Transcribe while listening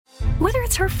Whether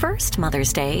it's her first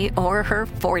Mother's Day or her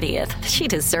 40th, she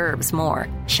deserves more.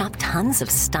 Shop tons of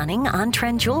stunning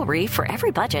on-trend jewelry for every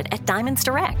budget at Diamonds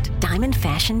Direct. Diamond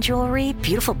fashion jewelry,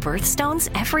 beautiful birthstones,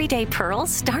 everyday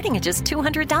pearls starting at just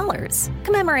 $200.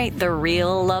 Commemorate the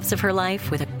real loves of her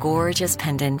life with a gorgeous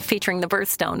pendant featuring the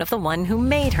birthstone of the one who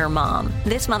made her mom.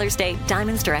 This Mother's Day,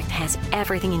 Diamonds Direct has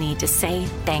everything you need to say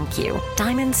thank you.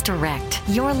 Diamonds Direct.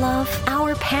 Your love,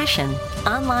 our passion.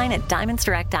 Online at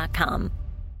diamondsdirect.com.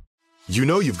 You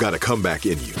know you've got a comeback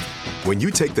in you. When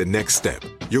you take the next step,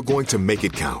 you're going to make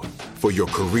it count. For your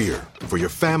career, for your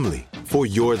family, for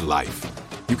your life.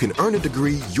 You can earn a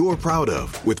degree you're proud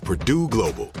of with Purdue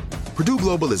Global. Purdue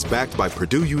Global is backed by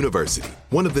Purdue University,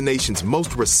 one of the nation's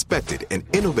most respected and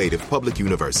innovative public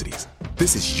universities.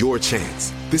 This is your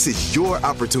chance. This is your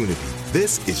opportunity.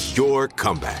 This is your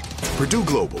comeback. Purdue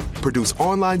Global, Purdue's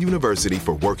online university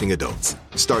for working adults.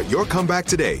 Start your comeback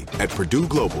today at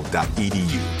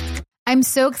purdueglobal.edu. I'm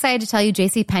so excited to tell you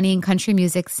JCPenney and country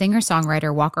music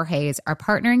singer-songwriter Walker Hayes are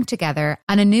partnering together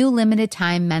on a new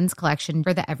limited-time men's collection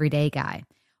for the everyday guy.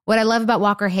 What I love about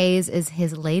Walker Hayes is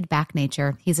his laid-back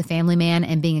nature. He's a family man,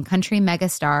 and being a country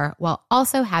megastar while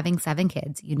also having 7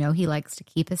 kids, you know he likes to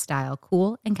keep his style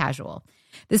cool and casual.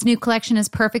 This new collection is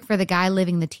perfect for the guy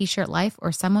living the t-shirt life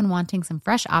or someone wanting some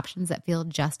fresh options that feel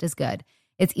just as good.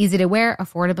 It's easy to wear,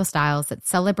 affordable styles that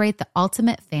celebrate the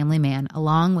ultimate family man,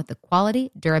 along with the quality,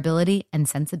 durability, and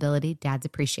sensibility dads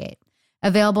appreciate.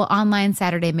 Available online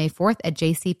Saturday, May 4th at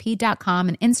jcp.com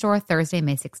and in-store Thursday,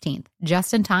 May 16th.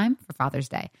 Just in time for Father's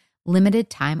Day. Limited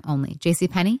time only.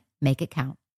 JCPenney, make it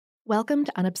count. Welcome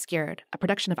to Unobscured, a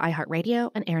production of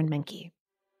iHeartRadio and Aaron Menke.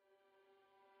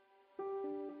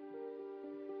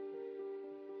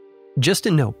 Just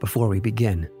a note before we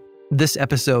begin. This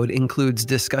episode includes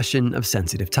discussion of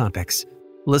sensitive topics.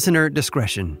 Listener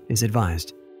discretion is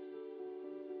advised.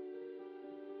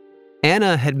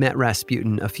 Anna had met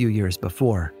Rasputin a few years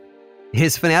before.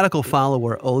 His fanatical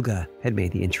follower, Olga, had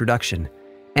made the introduction.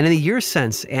 And in the years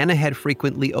since, Anna had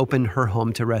frequently opened her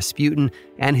home to Rasputin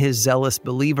and his zealous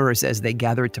believers as they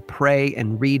gathered to pray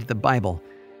and read the Bible.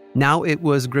 Now it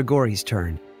was Grigory's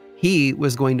turn. He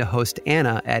was going to host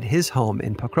Anna at his home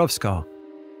in Pokrovskoe.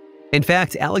 In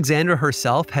fact, Alexandra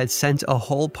herself had sent a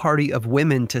whole party of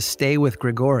women to stay with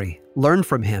Grigory, learn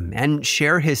from him, and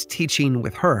share his teaching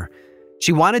with her.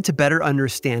 She wanted to better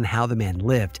understand how the man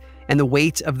lived and the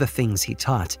weight of the things he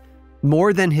taught,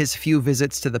 more than his few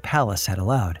visits to the palace had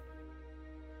allowed.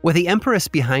 With the Empress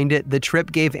behind it, the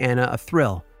trip gave Anna a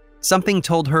thrill. Something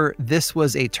told her this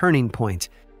was a turning point,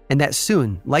 and that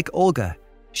soon, like Olga,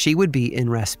 she would be in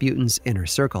Rasputin's inner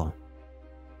circle.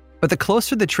 But the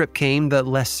closer the trip came, the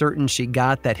less certain she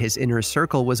got that his inner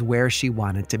circle was where she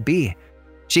wanted to be.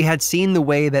 She had seen the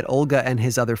way that Olga and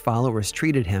his other followers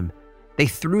treated him. They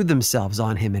threw themselves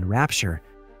on him in rapture.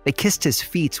 They kissed his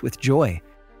feet with joy.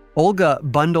 Olga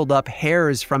bundled up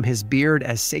hairs from his beard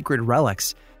as sacred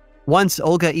relics. Once,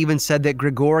 Olga even said that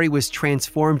Grigory was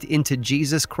transformed into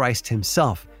Jesus Christ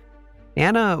himself.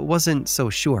 Anna wasn't so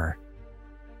sure.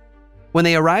 When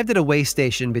they arrived at a way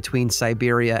station between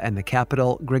Siberia and the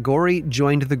capital, Grigory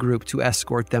joined the group to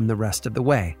escort them the rest of the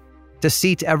way. To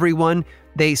seat everyone,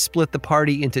 they split the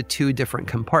party into 2 different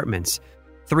compartments.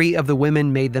 3 of the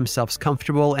women made themselves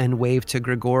comfortable and waved to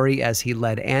Grigory as he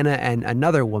led Anna and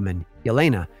another woman,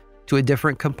 Yelena, to a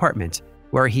different compartment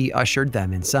where he ushered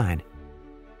them inside.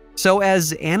 So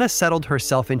as Anna settled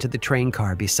herself into the train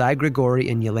car beside Grigory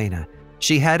and Yelena,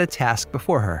 she had a task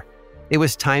before her. It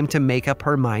was time to make up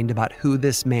her mind about who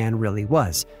this man really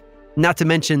was. Not to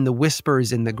mention the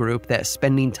whispers in the group that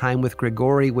spending time with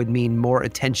Grigory would mean more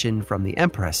attention from the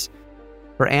Empress.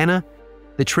 For Anna,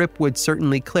 the trip would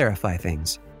certainly clarify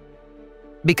things.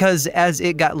 Because as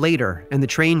it got later and the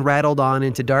train rattled on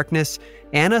into darkness,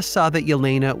 Anna saw that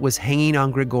Yelena was hanging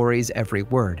on Grigory's every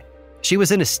word. She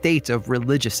was in a state of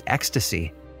religious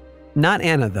ecstasy. Not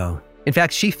Anna, though. In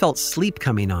fact, she felt sleep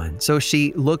coming on, so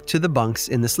she looked to the bunks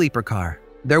in the sleeper car.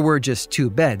 There were just 2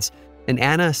 beds, and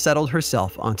Anna settled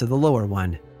herself onto the lower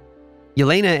one.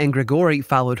 Yelena and Grigory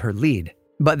followed her lead,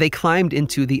 but they climbed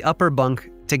into the upper bunk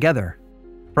together.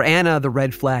 For Anna, the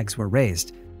red flags were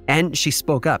raised, and she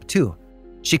spoke up too.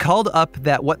 She called up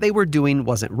that what they were doing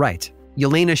wasn't right.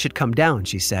 Yelena should come down,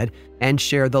 she said, and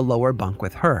share the lower bunk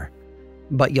with her.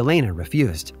 But Yelena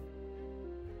refused.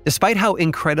 Despite how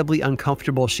incredibly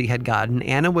uncomfortable she had gotten,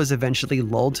 Anna was eventually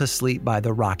lulled to sleep by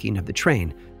the rocking of the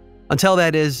train. Until,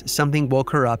 that is, something woke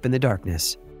her up in the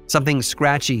darkness, something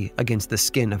scratchy against the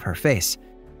skin of her face.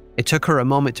 It took her a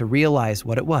moment to realize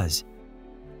what it was.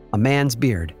 A man's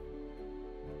beard.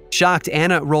 Shocked,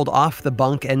 Anna rolled off the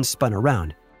bunk and spun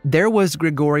around. There was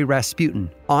Grigory Rasputin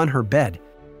on her bed.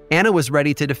 Anna was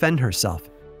ready to defend herself.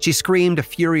 She screamed a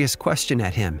furious question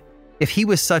at him. If he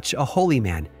was such a holy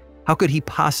man, how could he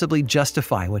possibly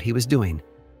justify what he was doing?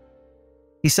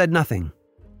 He said nothing.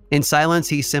 In silence,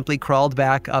 he simply crawled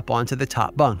back up onto the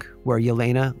top bunk, where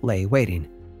Yelena lay waiting.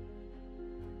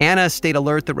 Anna stayed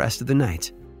alert the rest of the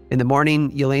night. In the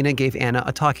morning, Yelena gave Anna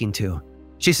a talking to.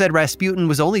 She said Rasputin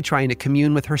was only trying to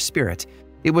commune with her spirit.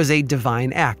 It was a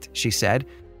divine act, she said,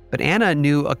 but Anna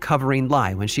knew a covering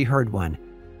lie when she heard one.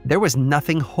 There was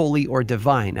nothing holy or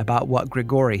divine about what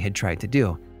Grigori had tried to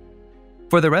do.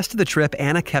 For the rest of the trip,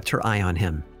 Anna kept her eye on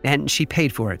him, and she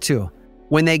paid for it too.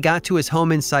 When they got to his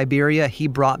home in Siberia, he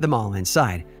brought them all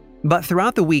inside. But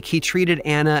throughout the week, he treated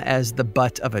Anna as the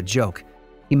butt of a joke.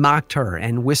 He mocked her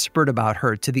and whispered about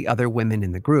her to the other women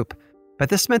in the group. But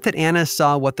this meant that Anna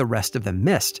saw what the rest of them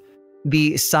missed.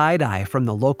 The side eye from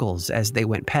the locals as they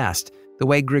went past, the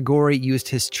way Grigori used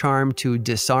his charm to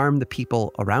disarm the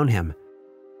people around him.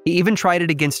 He even tried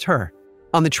it against her.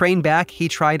 On the train back, he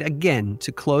tried again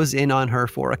to close in on her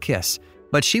for a kiss,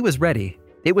 but she was ready.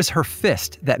 It was her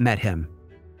fist that met him.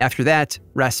 After that,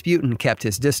 Rasputin kept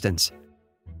his distance.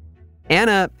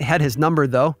 Anna had his number,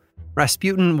 though.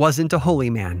 Rasputin wasn't a holy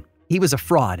man. He was a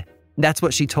fraud. That's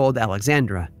what she told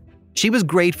Alexandra. She was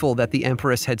grateful that the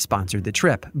Empress had sponsored the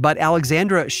trip, but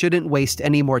Alexandra shouldn't waste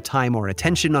any more time or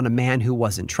attention on a man who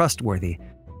wasn't trustworthy.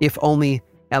 If only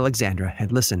Alexandra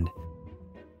had listened.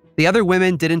 The other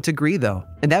women didn't agree, though,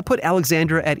 and that put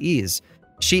Alexandra at ease.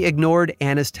 She ignored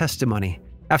Anna's testimony.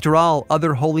 After all,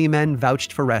 other holy men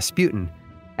vouched for Rasputin.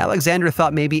 Alexandra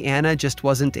thought maybe Anna just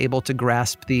wasn't able to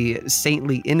grasp the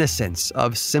saintly innocence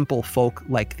of simple folk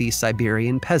like the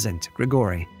Siberian peasant,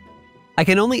 Grigori. I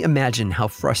can only imagine how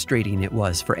frustrating it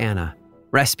was for Anna.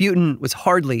 Rasputin was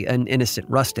hardly an innocent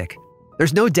rustic.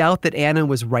 There's no doubt that Anna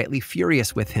was rightly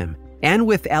furious with him, and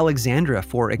with Alexandra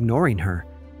for ignoring her.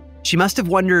 She must have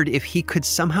wondered if he could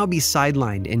somehow be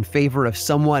sidelined in favor of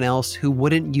someone else who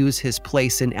wouldn't use his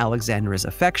place in Alexandra's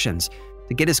affections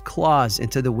to get his claws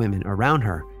into the women around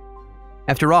her.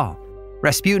 After all,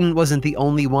 Rasputin wasn't the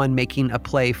only one making a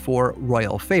play for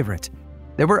royal favorite.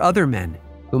 There were other men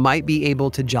who might be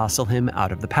able to jostle him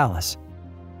out of the palace.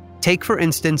 Take, for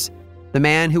instance, the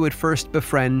man who would first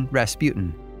befriend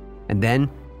Rasputin, and then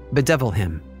bedevil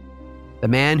him. The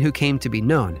man who came to be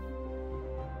known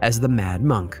as the Mad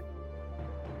Monk.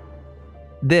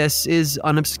 This is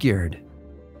Unobscured.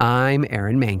 I'm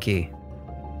Aaron Mahnke.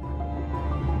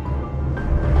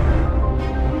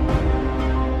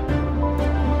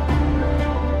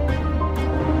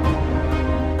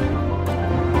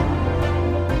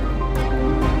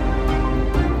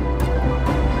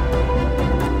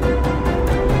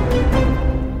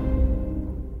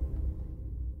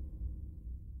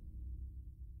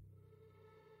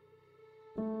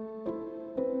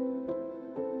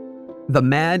 The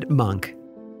Mad Monk.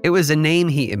 It was a name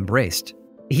he embraced.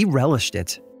 He relished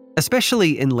it,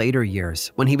 especially in later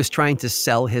years when he was trying to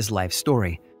sell his life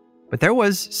story. But there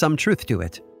was some truth to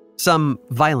it, some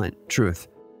violent truth.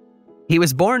 He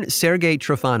was born Sergei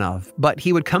Trofanov, but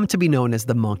he would come to be known as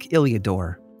the monk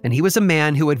Iliador, and he was a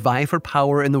man who would vie for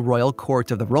power in the royal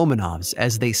court of the Romanovs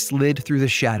as they slid through the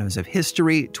shadows of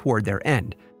history toward their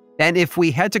end. And if we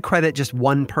had to credit just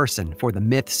one person for the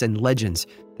myths and legends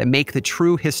that make the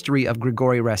true history of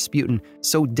Grigori Rasputin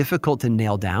so difficult to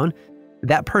nail down,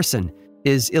 that person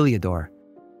is Iliador.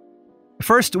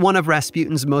 First, one of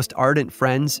Rasputin's most ardent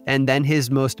friends, and then his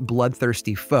most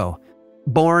bloodthirsty foe.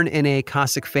 Born in a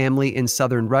Cossack family in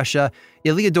southern Russia,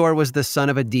 Iliador was the son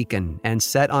of a deacon and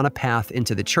set on a path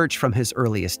into the church from his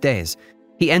earliest days.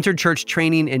 He entered church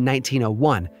training in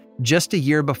 1901, just a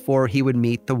year before he would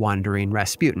meet the wandering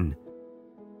Rasputin.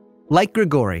 Like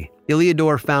Grigori,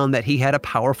 Iliador found that he had a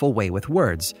powerful way with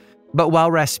words. But while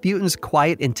Rasputin's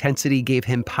quiet intensity gave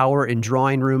him power in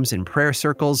drawing rooms and prayer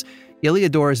circles,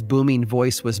 Iliador's booming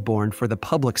voice was born for the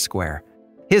public square.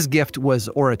 His gift was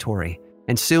oratory,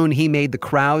 and soon he made the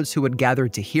crowds who had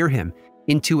gathered to hear him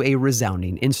into a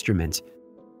resounding instrument.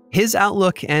 His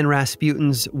outlook and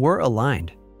Rasputin's were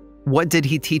aligned. What did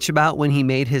he teach about when he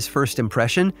made his first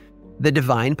impression? The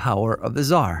divine power of the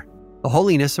Tsar, the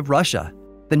holiness of Russia,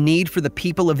 the need for the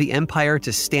people of the empire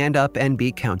to stand up and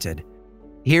be counted.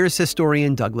 Here's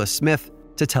historian Douglas Smith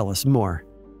to tell us more.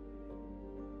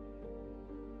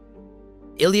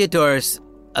 Iliador's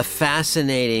a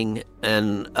fascinating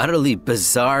and utterly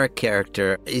bizarre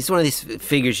character. He's one of these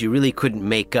figures you really couldn't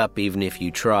make up even if you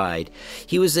tried.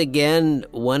 He was, again,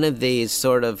 one of these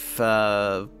sort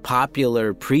of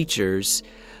popular preachers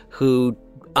who,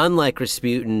 unlike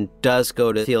Rasputin, does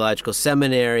go to theological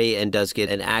seminary and does get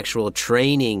an actual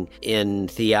training in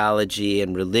theology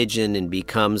and religion and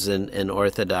becomes an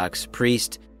Orthodox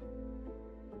priest.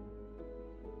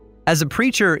 As a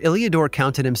preacher, Ilyador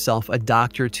counted himself a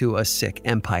doctor to a sick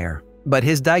empire, but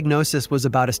his diagnosis was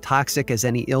about as toxic as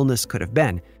any illness could have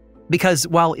been, because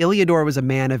while Ilyador was a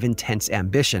man of intense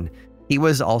ambition, he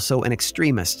was also an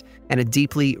extremist and a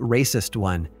deeply racist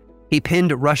one. He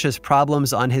pinned Russia's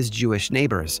problems on his Jewish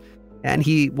neighbors, and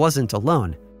he wasn't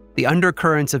alone. The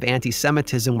undercurrents of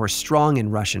anti-Semitism were strong in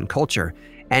Russian culture,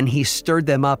 and he stirred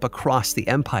them up across the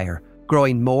empire,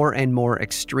 growing more and more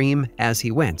extreme as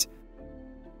he went.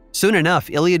 Soon enough,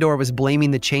 Ilyador was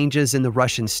blaming the changes in the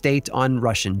Russian state on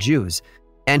Russian Jews,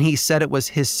 and he said it was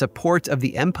his support of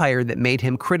the empire that made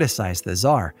him criticize the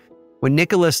Tsar. When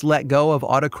Nicholas let go of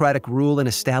autocratic rule and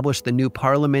established the new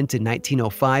parliament in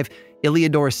 1905,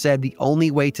 Ilyador said the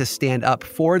only way to stand up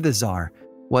for the Tsar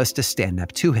was to stand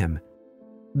up to him.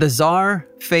 The Tsar,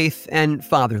 faith, and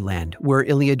fatherland were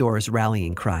Ilyador's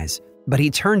rallying cries, but he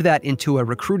turned that into a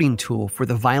recruiting tool for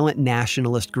the violent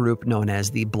nationalist group known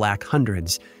as the Black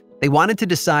Hundreds. They wanted to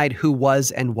decide who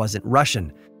was and wasn't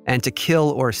Russian, and to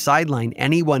kill or sideline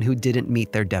anyone who didn't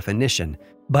meet their definition.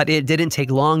 But it didn't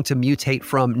take long to mutate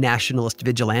from nationalist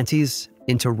vigilantes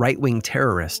into right-wing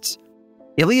terrorists.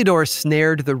 Ilyador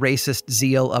snared the racist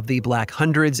zeal of the Black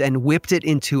Hundreds and whipped it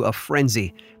into a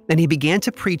frenzy, and he began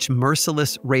to preach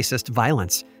merciless racist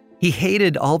violence. He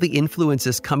hated all the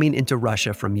influences coming into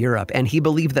Russia from Europe, and he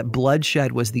believed that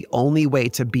bloodshed was the only way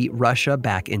to beat Russia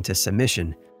back into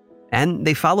submission. And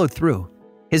they followed through.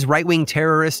 His right-wing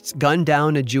terrorists gunned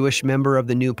down a Jewish member of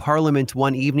the new parliament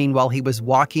one evening while he was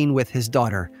walking with his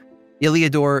daughter.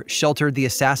 Ilyador sheltered the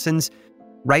assassins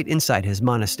right inside his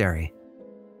monastery.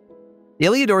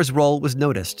 Ilyador's role was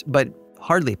noticed, but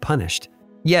hardly punished.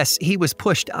 Yes, he was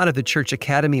pushed out of the church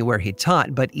academy where he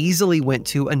taught, but easily went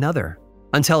to another.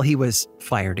 Until he was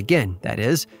fired again, that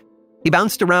is. He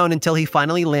bounced around until he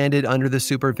finally landed under the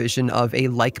supervision of a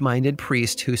like-minded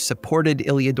priest who supported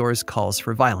Ilyador's calls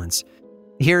for violence.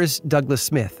 Here's Douglas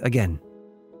Smith again.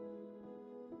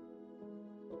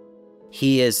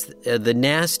 He is the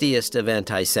nastiest of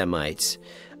anti-Semites,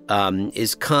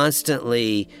 is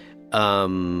constantly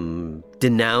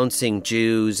denouncing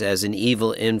Jews as an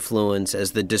evil influence,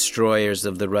 as the destroyers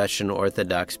of the Russian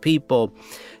Orthodox people,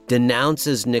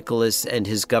 denounces Nicholas and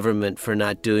his government for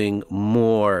not doing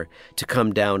more to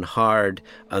come down hard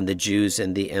on the Jews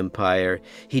and the empire.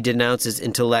 He denounces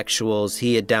intellectuals.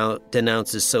 He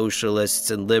denounces socialists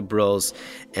and liberals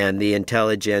and the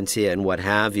intelligentsia and what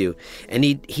have you. And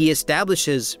he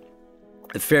establishes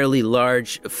a fairly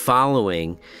large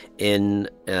following in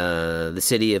the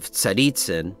city of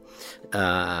Tsaritsyn,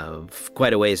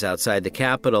 quite a ways outside the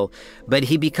capital, but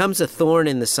he becomes a thorn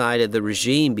in the side of the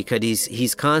regime because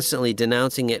he's constantly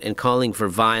denouncing it and calling for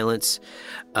violence.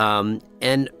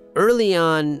 And early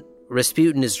on,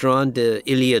 Rasputin is drawn to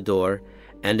Ilyador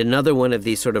and another one of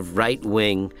these sort of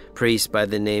right-wing priests by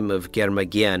the name of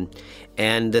Germagien.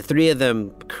 And the three of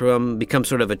them become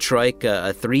sort of a troika,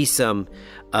 a threesome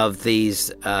of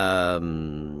these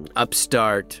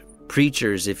upstart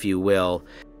preachers, if you will.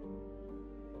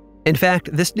 In fact,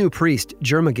 this new priest,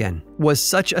 Germagien, was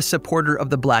such a supporter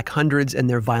of the Black Hundreds and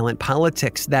their violent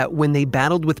politics that when they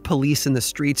battled with police in the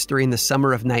streets during the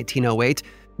summer of 1908,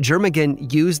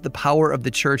 Germagien used the power of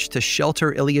the church to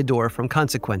shelter Ilyador from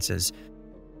consequences.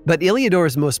 But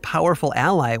Ilyador's most powerful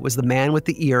ally was the man with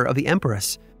the ear of the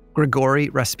empress, Grigory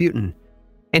Rasputin.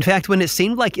 In fact, when it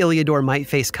seemed like Ilyador might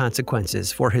face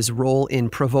consequences for his role in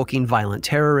provoking violent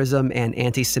terrorism and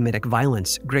anti-Semitic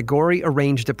violence, Grigory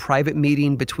arranged a private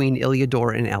meeting between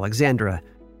Ilyador and Alexandra.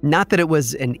 Not that it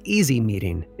was an easy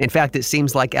meeting. In fact, it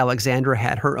seems like Alexandra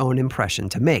had her own impression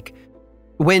to make.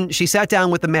 When she sat down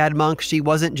with the mad monk, she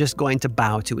wasn't just going to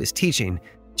bow to his teaching.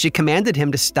 She commanded him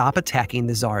to stop attacking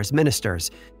the Tsar's ministers.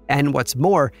 And what's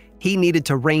more, he needed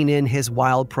to rein in his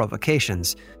wild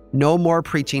provocations. No more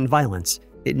preaching violence.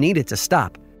 It needed to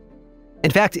stop.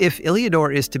 In fact, if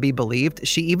Ilyador is to be believed,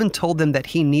 she even told them that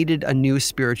he needed a new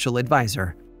spiritual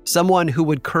advisor, someone who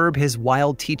would curb his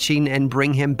wild teaching and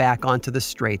bring him back onto the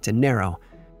straight and narrow.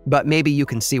 But maybe you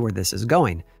can see where this is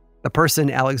going. The person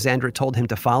Alexandra told him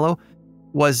to follow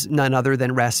was none other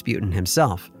than Rasputin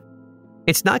himself.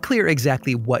 It's not clear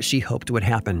exactly what she hoped would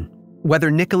happen. Whether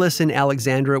Nicholas and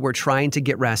Alexandra were trying to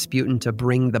get Rasputin to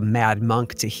bring the mad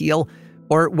monk to heel,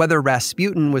 or whether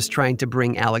Rasputin was trying to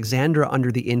bring Alexandra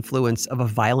under the influence of a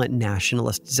violent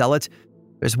nationalist zealot,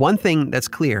 there's one thing that's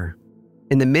clear.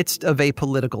 In the midst of a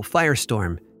political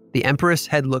firestorm, the Empress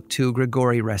had looked to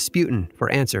Grigory Rasputin for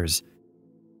answers.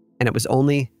 And it was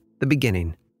only the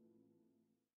beginning.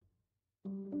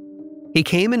 He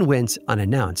came and went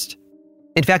unannounced.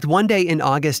 In fact, one day in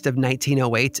August of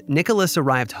 1908, Nicholas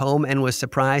arrived home and was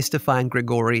surprised to find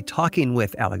Grigory talking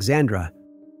with Alexandra.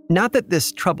 Not that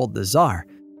this troubled the Tsar.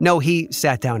 No, he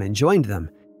sat down and joined them,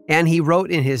 and he wrote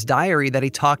in his diary that he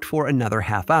talked for another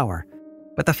half hour.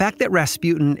 But the fact that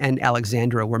Rasputin and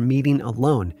Alexandra were meeting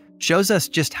alone shows us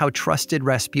just how trusted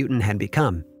Rasputin had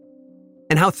become,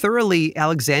 and how thoroughly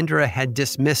Alexandra had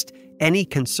dismissed any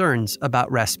concerns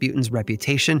about Rasputin's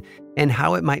reputation and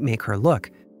how it might make her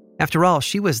look. After all,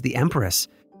 she was the empress.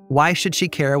 Why should she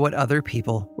care what other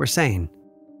people were saying?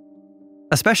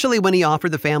 Especially when he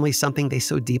offered the family something they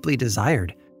so deeply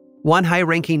desired. One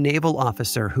high-ranking naval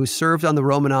officer who served on the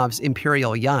Romanovs'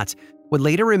 imperial yacht would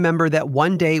later remember that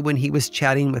one day when he was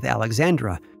chatting with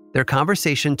Alexandra, their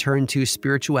conversation turned to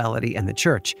spirituality and the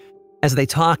church. As they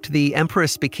talked, the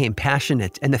empress became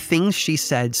passionate, and the things she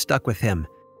said stuck with him.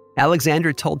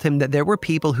 Alexandra told him that there were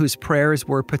people whose prayers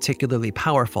were particularly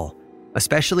powerful,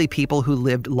 especially people who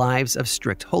lived lives of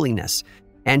strict holiness,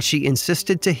 and she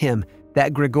insisted to him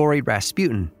that Grigory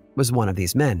Rasputin was one of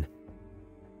these men.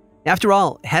 After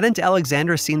all, hadn't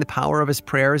Alexandra seen the power of his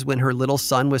prayers when her little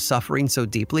son was suffering so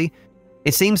deeply?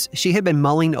 It seems she had been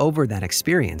mulling over that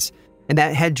experience, and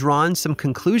that had drawn some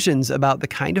conclusions about the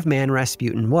kind of man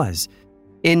Rasputin was.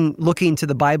 In looking to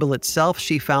the Bible itself,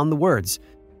 she found the words,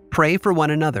 "Pray for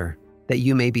one another, that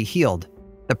you may be healed.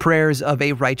 The prayers of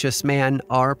a righteous man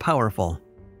are powerful."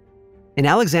 In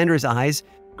Alexandra's eyes,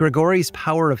 Grigory's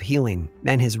power of healing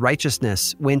and his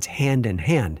righteousness went hand in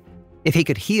hand. If he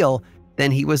could heal, then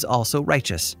he was also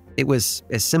righteous. It was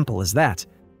as simple as that.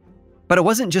 But it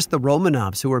wasn't just the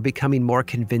Romanovs who were becoming more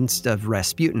convinced of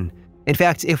Rasputin. In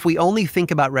fact, if we only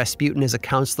think about Rasputin as a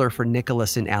counselor for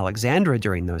Nicholas and Alexandra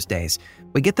during those days,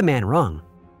 we get the man wrong.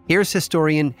 Here's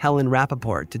historian Helen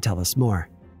Rappaport to tell us more.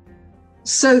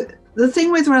 So the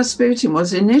thing with Rasputin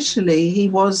was initially he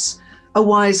was a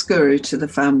wise guru to the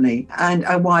family and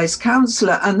a wise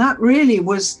counselor, and that really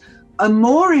was a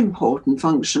more important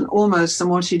function almost than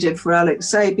what he did for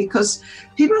Alexei, because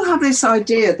people have this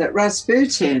idea that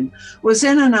Rasputin was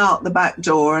in and out the back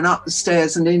door and up the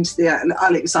stairs and into the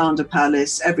Alexander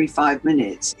Palace every 5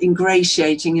 minutes,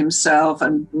 ingratiating himself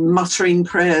and muttering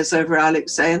prayers over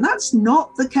Alexei, and that's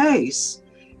not the case.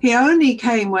 He only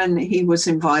came when he was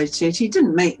invited. He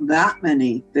didn't make that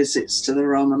many visits to the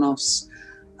Romanovs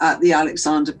at the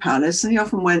Alexander Palace, and he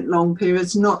often went long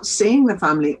periods not seeing the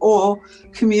family or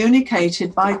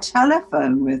communicated by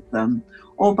telephone with them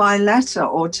or by letter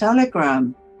or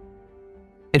telegram.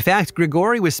 In fact,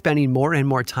 Grigory was spending more and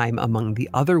more time among the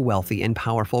other wealthy and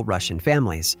powerful Russian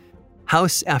families.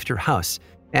 House after house,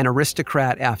 and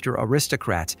aristocrat after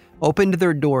aristocrat opened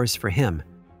their doors for him.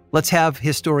 Let's have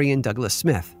historian Douglas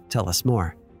Smith tell us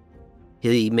more.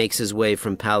 He makes his way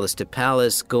from palace to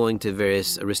palace, going to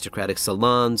various aristocratic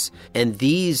salons. And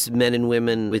these men and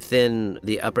women within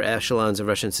the upper echelons of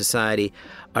Russian society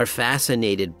are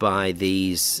fascinated by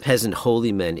these peasant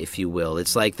holy men, if you will.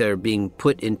 It's like they're being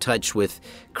put in touch with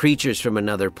creatures from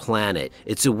another planet.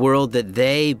 It's a world that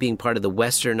they, being part of the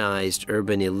westernized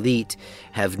urban elite,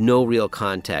 have no real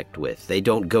contact with. They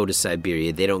don't go to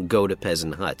Siberia. They don't go to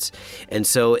peasant huts. And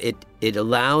so it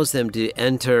allows them to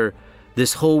enter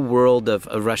this whole world of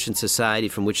Russian society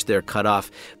from which they're cut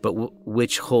off, but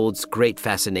which holds great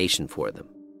fascination for them.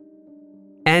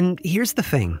 And here's the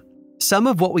thing. Some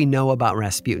of what we know about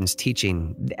Rasputin's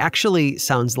teaching actually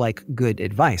sounds like good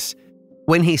advice.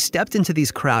 When he stepped into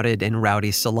these crowded and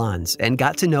rowdy salons and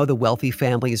got to know the wealthy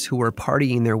families who were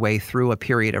partying their way through a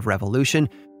period of revolution,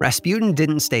 Rasputin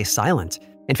didn't stay silent.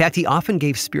 In fact, he often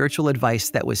gave spiritual advice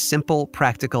that was simple,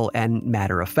 practical, and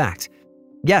matter of fact.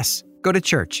 Yes, go to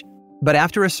church. But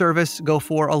after a service, go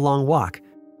for a long walk.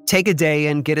 Take a day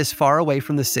and get as far away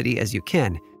from the city as you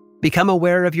can. Become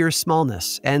aware of your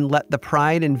smallness and let the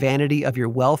pride and vanity of your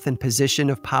wealth and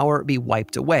position of power be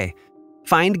wiped away.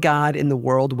 Find God in the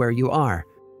world where you are.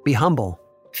 Be humble.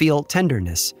 Feel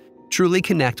tenderness. Truly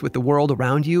connect with the world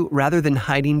around you rather than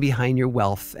hiding behind your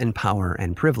wealth and power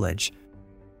and privilege.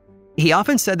 He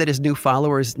often said that his new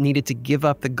followers needed to give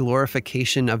up the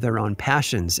glorification of their own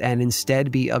passions and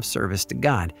instead be of service to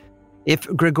God. If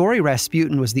Grigory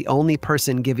Rasputin was the only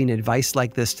person giving advice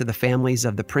like this to the families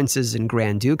of the princes and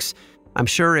grand dukes, I'm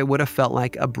sure it would have felt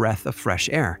like a breath of fresh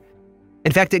air.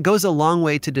 In fact, it goes a long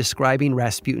way to describing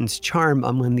Rasputin's charm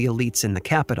among the elites in the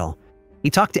capital.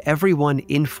 He talked to everyone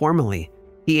informally.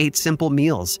 He ate simple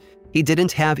meals. He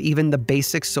didn't have even the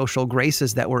basic social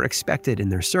graces that were expected in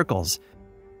their circles.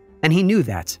 And he knew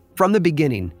that, from the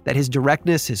beginning, that his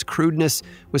directness, his crudeness,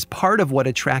 was part of what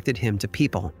attracted him to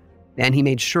people. And he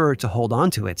made sure to hold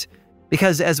on to it,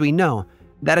 because as we know,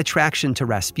 that attraction to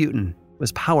Rasputin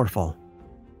was powerful.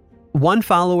 One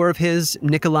follower of his,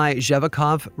 Nikolai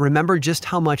Zhevikov, remembered just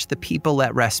how much the people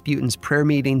at Rasputin's prayer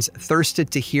meetings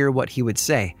thirsted to hear what he would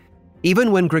say.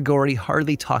 Even when Grigory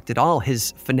hardly talked at all,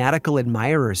 his fanatical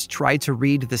admirers tried to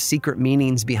read the secret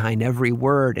meanings behind every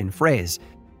word and phrase.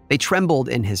 They trembled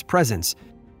in his presence,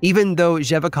 even though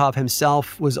Zhevikov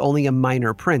himself was only a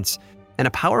minor prince and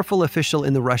a powerful official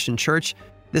in the Russian church.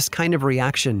 This kind of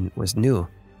reaction was new.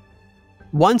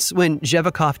 Once, when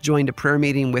Zhevikov joined a prayer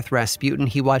meeting with Rasputin,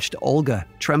 he watched Olga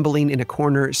trembling in a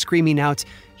corner, screaming out,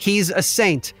 "He's a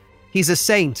saint! He's a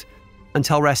saint!"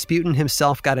 until Rasputin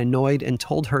himself got annoyed and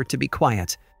told her to be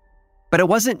quiet. But it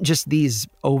wasn't just these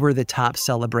over-the-top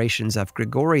celebrations of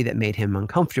Grigory that made him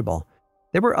uncomfortable.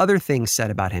 There were other things said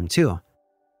about him, too.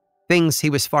 Things he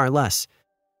was far less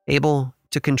able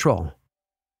to control.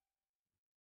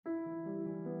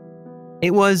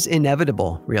 It was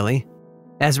inevitable, really.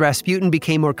 As Rasputin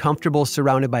became more comfortable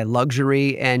surrounded by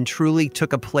luxury and truly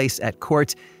took a place at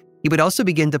court, he would also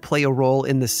begin to play a role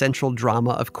in the central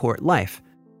drama of court life,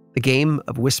 the game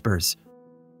of whispers.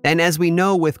 And as we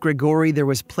know, with Grigory, there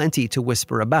was plenty to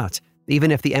whisper about,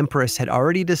 even if the Empress had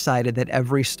already decided that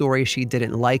every story she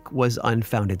didn't like was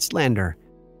unfounded slander.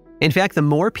 In fact, the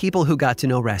more people who got to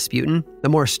know Rasputin, the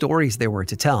more stories there were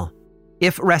to tell.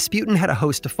 If Rasputin had a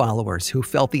host of followers who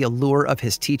felt the allure of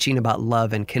his teaching about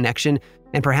love and connection,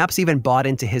 and perhaps even bought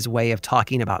into his way of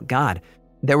talking about God,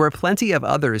 there were plenty of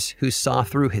others who saw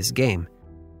through his game.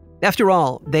 After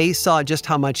all, they saw just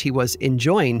how much he was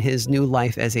enjoying his new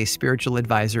life as a spiritual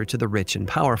advisor to the rich and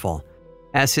powerful.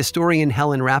 As historian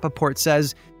Helen Rappaport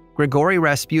says, Grigory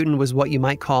Rasputin was what you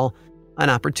might call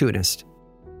an opportunist.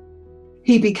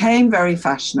 He became very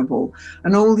fashionable,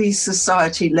 and all these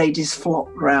society ladies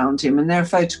flocked around him, and there are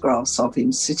photographs of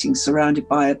him sitting surrounded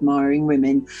by admiring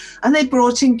women. And they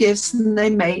brought him gifts, and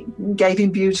they gave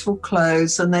him beautiful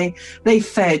clothes, and they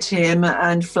fed him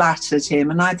and flattered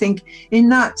him. And I think in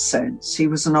that sense, he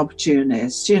was an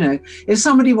opportunist. You know, if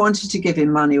somebody wanted to give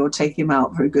him money or take him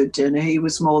out for a good dinner, he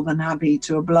was more than happy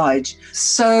to oblige.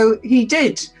 So he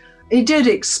did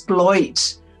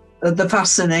exploit the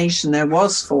fascination there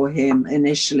was for him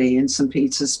initially in St.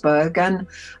 Petersburg, and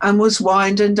was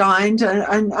wined and dined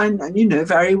and you know,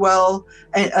 very well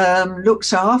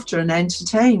looked after and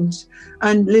entertained,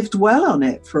 and lived well on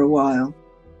it for a while.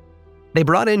 They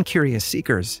brought in curious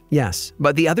seekers, yes,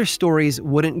 but the other stories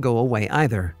wouldn't go away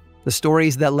either. The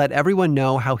stories that let everyone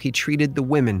know how he treated the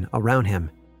women around him.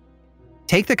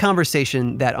 Take the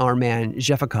conversation that our man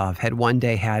Zhevikov had one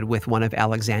day had with one of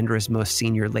Alexandra's most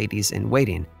senior ladies in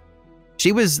waiting.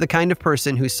 She was the kind of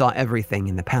person who saw everything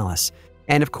in the palace,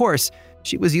 and of course,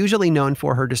 she was usually known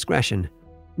for her discretion.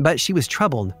 But she was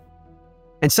troubled.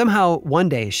 And somehow, one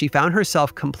day, she found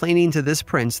herself complaining to this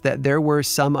prince that there were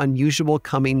some unusual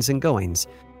comings and goings.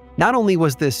 Not only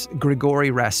was this Grigory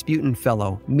Rasputin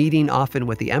fellow meeting often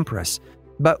with the Empress,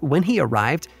 but when he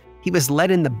arrived, he was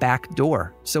let in the back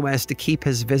door so as to keep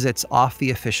his visits off the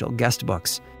official guest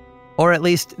books. Or at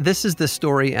least, this is the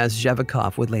story as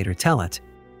Zhevikov would later tell it.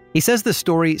 He says the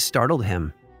story startled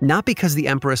him, not because the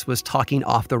Empress was talking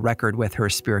off the record with her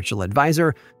spiritual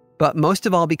advisor, but most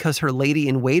of all because her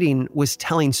lady-in-waiting was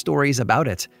telling stories about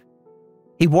it.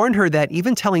 He warned her that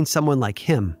even telling someone like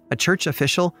him, a church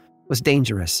official, was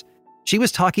dangerous. She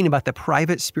was talking about the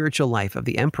private spiritual life of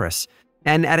the Empress,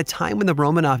 and at a time when the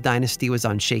Romanov dynasty was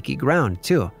on shaky ground,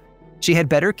 too. She had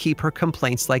better keep her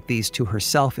complaints like these to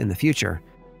herself in the future.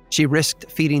 She risked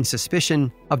feeding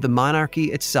suspicion of the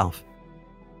monarchy itself.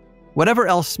 Whatever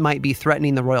else might be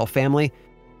threatening the royal family,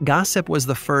 gossip was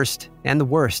the first and the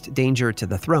worst danger to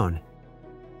the throne.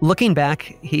 Looking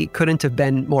back, he couldn't have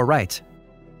been more right.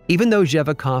 Even though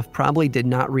Zhevikov probably did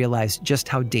not realize just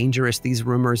how dangerous these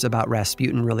rumors about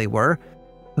Rasputin really were,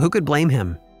 who could blame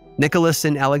him? Nicholas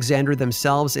and Alexandra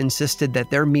themselves insisted that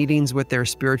their meetings with their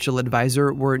spiritual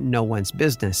advisor were no one's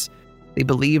business. They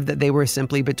believed that they were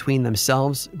simply between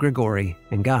themselves, Grigory,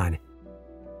 and God.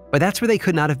 But that's where they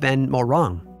could not have been more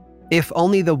wrong. If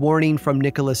only the warning from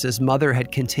Nicholas's mother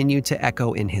had continued to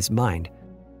echo in his mind.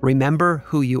 Remember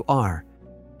who you are.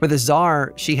 For the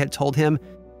Tsar, she had told him,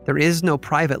 there is no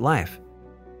private life.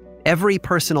 Every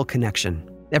personal connection,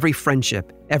 every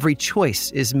friendship, every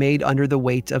choice is made under the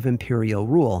weight of imperial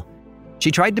rule. She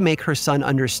tried to make her son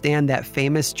understand that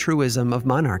famous truism of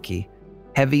monarchy.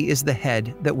 Heavy is the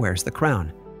head that wears the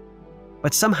crown.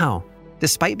 But somehow,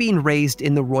 despite being raised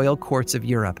in the royal courts of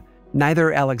Europe,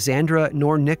 neither Alexandra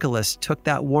nor Nicholas took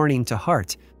that warning to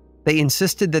heart. They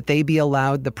insisted that they be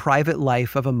allowed the private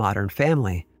life of a modern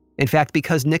family. In fact,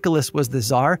 because Nicholas was the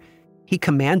Tsar, he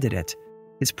commanded it.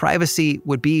 His privacy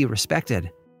would be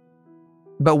respected.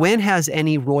 But when has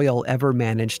any royal ever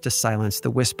managed to silence the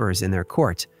whispers in their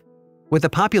court? With the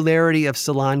popularity of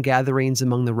salon gatherings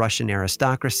among the Russian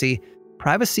aristocracy,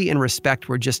 privacy and respect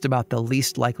were just about the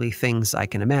least likely things I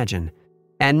can imagine.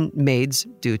 And maids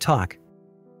do talk.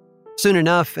 Soon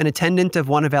enough, an attendant of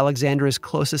one of Alexandra's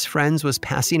closest friends was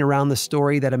passing around the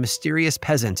story that a mysterious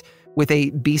peasant with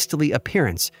a beastly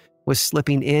appearance was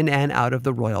slipping in and out of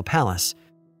the royal palace,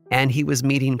 and he was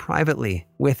meeting privately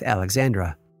with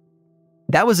Alexandra.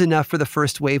 That was enough for the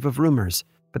first wave of rumors,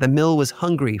 but the mill was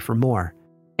hungry for more,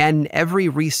 and every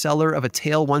reseller of a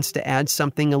tale wants to add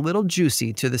something a little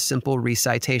juicy to the simple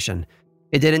recitation.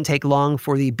 It didn't take long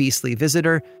for the beastly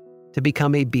visitor to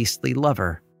become a beastly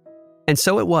lover. And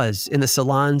so it was in the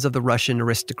salons of the Russian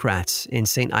aristocrats in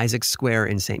St. Isaac's Square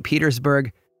in St.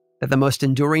 Petersburg that the most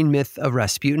enduring myth of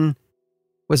Rasputin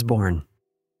was born.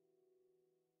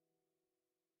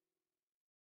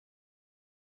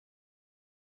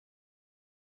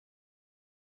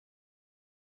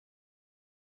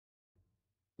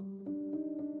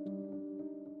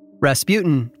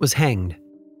 Rasputin was hanged.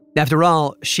 After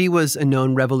all, she was a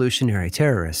known revolutionary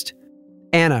terrorist.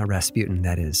 Anna Rasputin,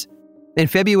 that is. In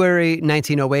February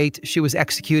 1908, she was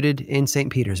executed in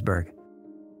St. Petersburg.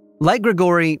 Like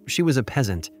Grigory, she was a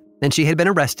peasant, and she had been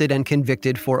arrested and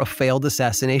convicted for a failed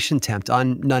assassination attempt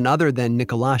on none other than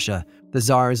Nikolasha, the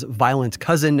Tsar's violent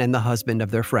cousin and the husband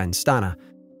of their friend Stana.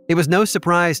 It was no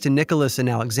surprise to Nicholas and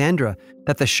Alexandra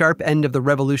that the sharp end of the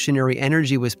revolutionary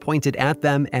energy was pointed at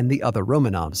them and the other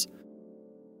Romanovs.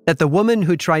 That the woman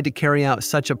who tried to carry out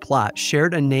such a plot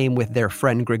shared a name with their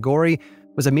friend Grigory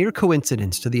was a mere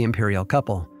coincidence to the imperial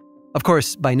couple. Of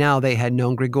course, by now they had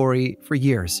known Grigory for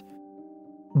years.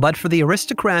 But for the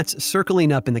aristocrats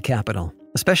circling up in the capital,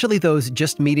 especially those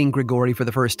just meeting Grigory for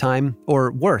the first time,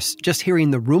 or worse, just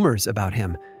hearing the rumors about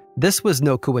him, this was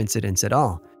no coincidence at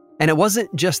all. And it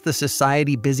wasn't just the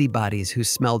society busybodies who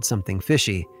smelled something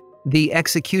fishy. The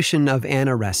execution of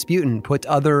Anna Rasputin put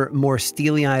other, more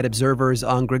steely-eyed observers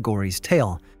on Grigory's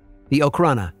tail. The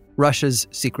Okhrana, Russia's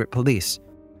secret police.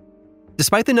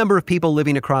 Despite the number of people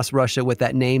living across Russia with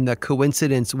that name, the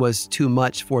coincidence was too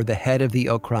much for the head of the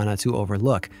Okhrana to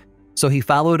overlook. So he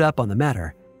followed up on the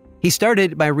matter. He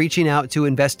started by reaching out to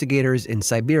investigators in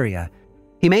Siberia.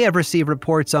 He may have received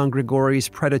reports on Grigory's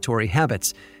predatory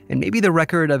habits, and maybe the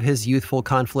record of his youthful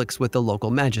conflicts with the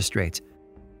local magistrate.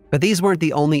 But these weren't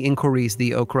the only inquiries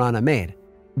the Okhrana made.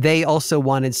 They also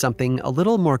wanted something a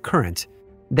little more current.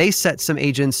 They set some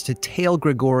agents to tail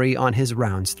Grigory on his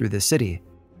rounds through the city.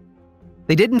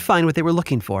 They didn't find what they were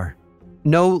looking for.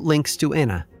 No links to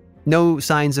Anna. No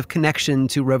signs of connection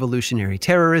to revolutionary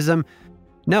terrorism.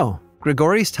 No,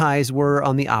 Grigory's ties were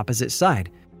on the opposite side,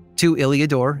 to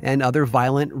Ilyador and other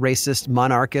violent racist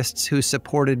monarchists who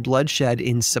supported bloodshed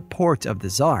in support of the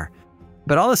Tsar.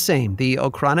 But all the same, the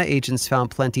Okhrana agents found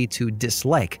plenty to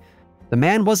dislike. The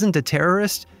man wasn't a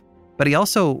terrorist, but he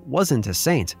also wasn't a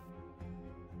saint.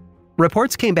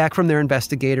 Reports came back from their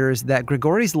investigators that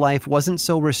Grigory's life wasn't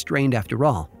so restrained after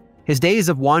all. His days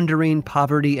of wandering,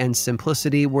 poverty, and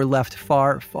simplicity were left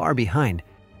far, far behind.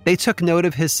 They took note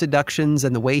of his seductions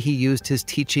and the way he used his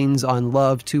teachings on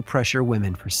love to pressure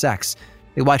women for sex.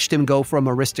 They watched him go from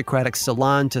aristocratic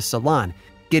salon to salon,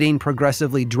 getting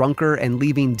progressively drunker and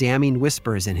leaving damning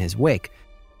whispers in his wake.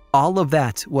 All of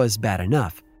that was bad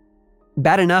enough.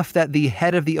 Bad enough that the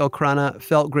head of the Okhrana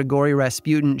felt Grigory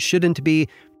Rasputin shouldn't be,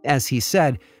 as he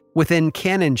said, within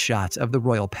cannon shot of the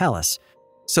royal palace.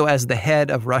 So as the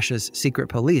head of Russia's secret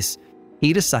police,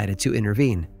 he decided to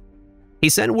intervene. He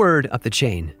sent word up the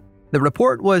chain. The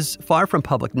report was far from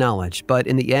public knowledge, but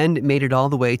in the end made it all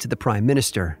the way to the Prime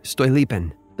Minister,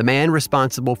 Stolypin, the man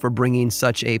responsible for bringing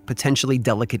such a potentially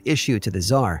delicate issue to the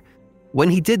Tsar. When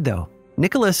he did, though,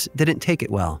 Nicholas didn't take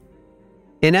it well.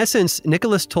 In essence,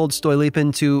 Nicholas told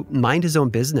Stolypin to mind his own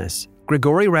business.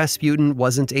 Grigory Rasputin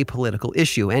wasn't a political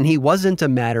issue, and he wasn't a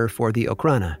matter for the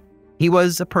Okhrana. He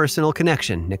was a personal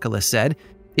connection, Nicholas said.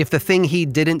 If the thing he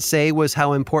didn't say was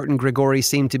how important Grigory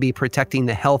seemed to be protecting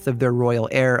the health of their royal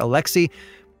heir, Alexei,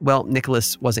 well,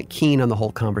 Nicholas wasn't keen on the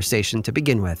whole conversation to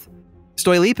begin with.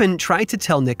 Stolypin tried to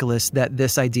tell Nicholas that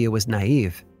this idea was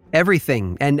naive.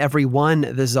 Everything and everyone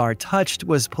the Tsar touched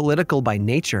was political by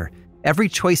nature. Every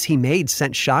choice he made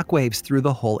sent shockwaves through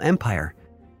the whole empire.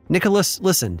 Nicholas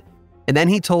listened, and then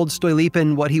he told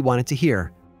Stolypin what he wanted to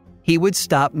hear. He would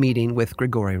stop meeting with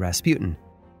Grigory Rasputin.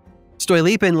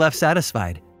 Stolypin left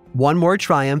satisfied. One more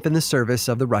triumph in the service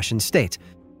of the Russian state.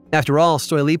 After all,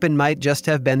 Stolypin might just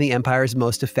have been the empire's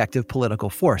most effective political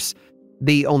force.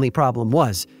 The only problem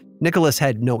was, Nicholas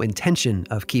had no intention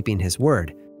of keeping his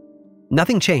word.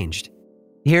 Nothing changed.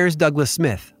 Here's Douglas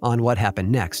Smith on what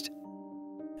happened next.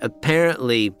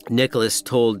 Apparently, Nicholas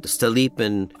told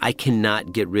Stolypin, I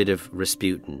cannot get rid of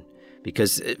Rasputin.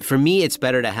 Because for me, it's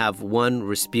better to have one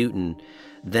Rasputin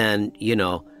than,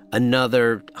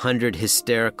 another 100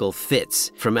 hysterical fits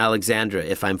from Alexandra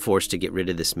if I'm forced to get rid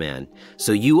of this man.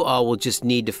 So you all will just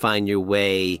need to find your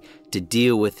way to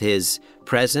deal with his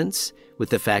presence, with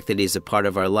the fact that he's a part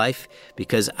of our life,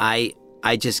 because I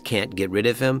just can't get rid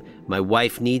of him. My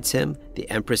wife needs him. The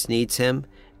Empress needs him.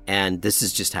 And this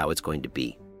is just how it's going to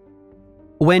be.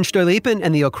 When Stolypin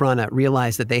and the Okhrana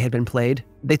realized that they had been played,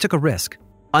 they took a risk.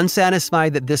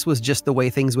 Unsatisfied that this was just the way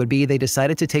things would be, they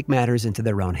decided to take matters into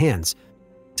their own hands.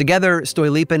 Together,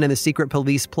 Stolypin and the secret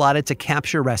police plotted to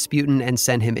capture Rasputin and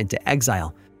send him into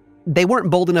exile. They weren't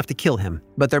bold enough to kill him,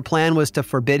 but their plan was to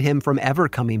forbid him from ever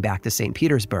coming back to St.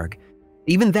 Petersburg.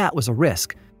 Even that was a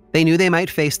risk. They knew they might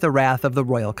face the wrath of the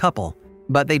royal couple,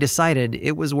 but they decided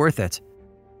it was worth it.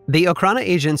 The Okhrana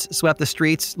agents swept the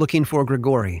streets looking for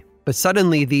Grigory, but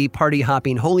suddenly the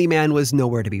party-hopping holy man was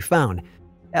nowhere to be found,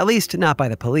 at least not by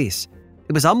the police.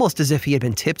 It was almost as if he had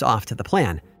been tipped off to the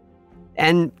plan.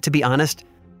 And to be honest,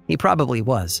 he probably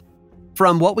was.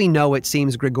 From what we know, it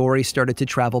seems Grigory started to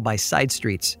travel by side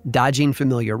streets, dodging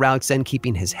familiar routes and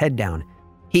keeping his head down.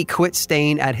 He quit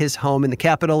staying at his home in the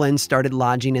capital and started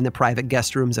lodging in the private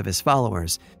guest rooms of his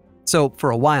followers. So for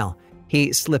a while,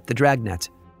 he slipped the dragnet.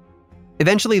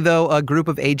 Eventually, though, a group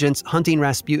of agents hunting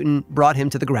Rasputin brought him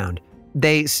to the ground.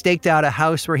 They staked out a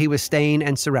house where he was staying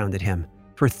and surrounded him.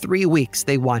 For 3 weeks,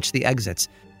 they watched the exits.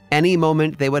 Any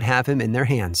moment, they would have him in their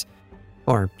hands.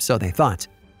 Or so they thought.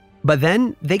 But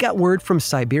then they got word from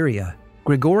Siberia.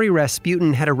 Grigory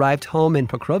Rasputin had arrived home in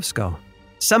Pokrovskoe.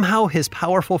 Somehow his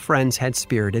powerful friends had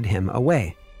spirited him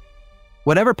away.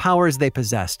 Whatever powers they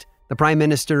possessed, the prime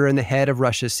minister and the head of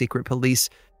Russia's secret police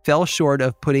fell short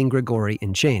of putting Grigory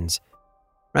in chains.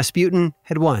 Rasputin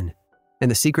had won, and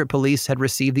the secret police had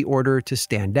received the order to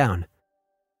stand down.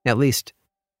 At least,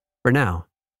 for now.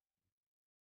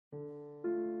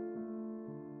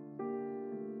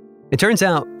 It turns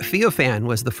out Feofan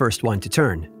was the first one to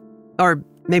turn. Or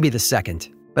maybe the second.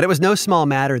 But it was no small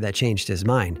matter that changed his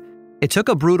mind. It took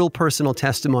a brutal personal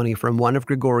testimony from one of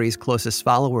Grigory's closest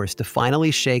followers to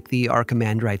finally shake the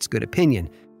Archimandrite's good opinion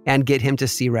and get him to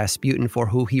see Rasputin for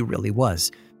who he really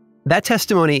was. That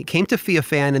testimony came to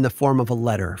Feofan in the form of a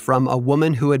letter from a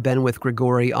woman who had been with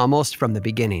Grigory almost from the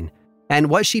beginning. And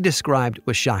what she described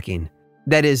was shocking.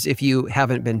 That is, if you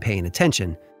haven't been paying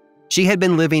attention. She had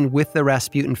been living with the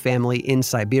Rasputin family in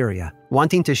Siberia,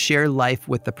 wanting to share life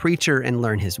with the preacher and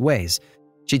learn his ways.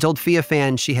 She told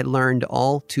Feofan she had learned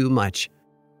all too much.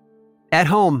 At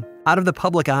home, out of the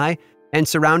public eye, and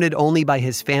surrounded only by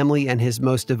his family and his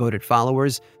most devoted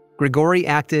followers, Grigory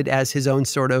acted as his own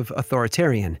sort of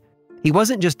authoritarian. He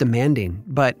wasn't just demanding,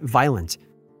 but violent.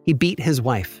 He beat his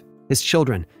wife, his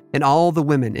children, and all the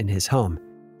women in his home.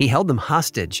 He held them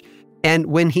hostage. And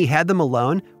when he had them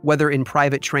alone, whether in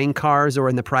private train cars or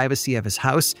in the privacy of his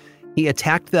house, he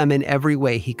attacked them in every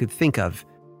way he could think of.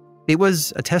 It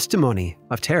was a testimony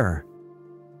of terror.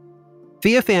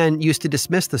 Feofan used to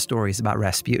dismiss the stories about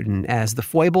Rasputin as the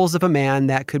foibles of a man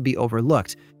that could be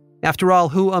overlooked. After all,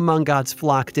 who among God's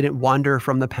flock didn't wander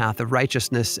from the path of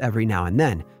righteousness every now and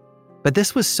then? But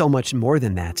this was so much more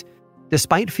than that.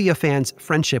 Despite Feofan's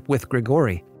friendship with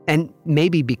Grigory, and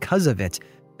maybe because of it,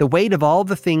 the weight of all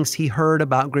the things he heard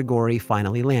about Grigory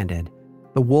finally landed.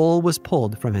 The wool was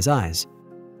pulled from his eyes.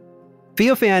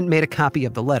 Feofan made a copy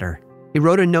of the letter. He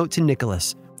wrote a note to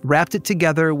Nicholas, wrapped it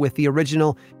together with the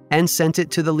original, and sent it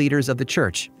to the leaders of the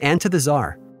church and to the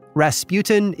Tsar.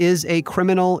 Rasputin is a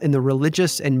criminal in the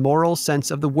religious and moral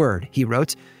sense of the word, he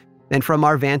wrote, and from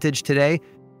our vantage today,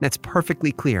 that's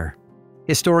perfectly clear.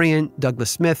 Historian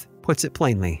Douglas Smith puts it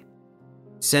plainly.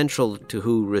 Central to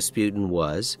who Rasputin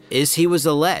was is he was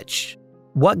a lech.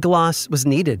 What gloss was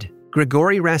needed?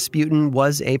 Grigory Rasputin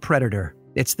was a predator.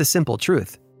 It's the simple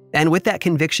truth. And with that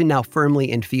conviction now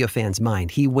firmly in Feofan's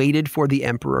mind, he waited for the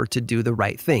emperor to do the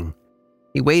right thing.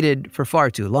 He waited for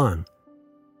far too long.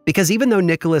 Because even though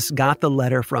Nicholas got the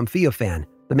letter from Feofan,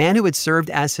 the man who had served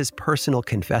as his personal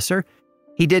confessor,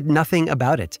 he did nothing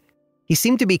about it. He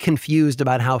seemed to be confused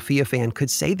about how Feofan could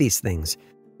say these things.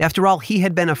 After all, he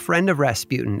had been a friend of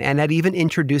Rasputin and had even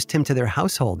introduced him to their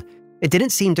household. It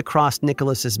didn't seem to cross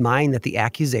Nicholas's mind that the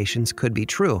accusations could be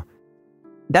true.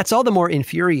 That's all the more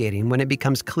infuriating when it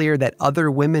becomes clear that other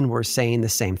women were saying the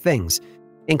same things,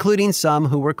 including some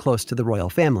who were close to the royal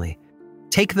family.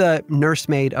 Take the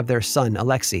nursemaid of their son,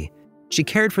 Alexei. She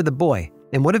cared for the boy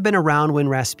and would have been around when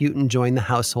Rasputin joined the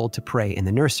household to pray in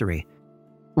the nursery.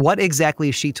 What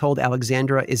exactly she told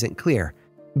Alexandra isn't clear,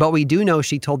 but we do know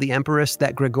she told the Empress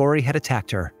that Grigory had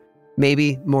attacked her,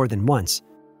 maybe more than once.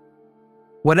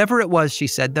 Whatever it was she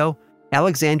said, though,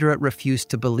 Alexandra refused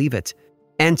to believe it.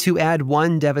 And to add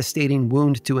one devastating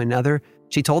wound to another,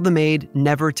 She told the maid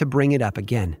never to bring it up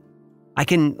again. I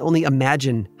can only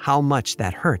imagine how much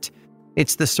that hurt.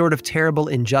 It's the sort of terrible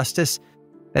injustice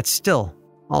that's still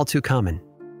all too common.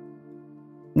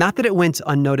 Not that it went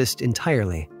unnoticed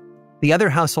entirely. The other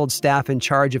household staff in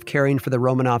charge of caring for the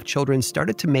Romanov children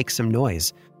started to make some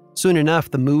noise. Soon enough,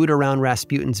 the mood around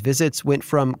Rasputin's visits went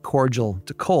from cordial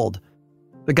to cold.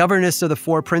 The governess of the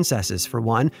four princesses, for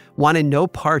one, wanted no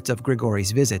part of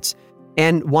Grigory's visits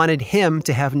and wanted him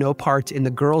to have no part in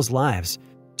the girls' lives.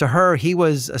 To her, he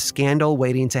was a scandal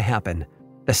waiting to happen.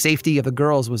 The safety of the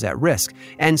girls was at risk,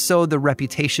 and so the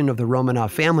reputation of the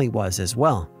Romanov family was as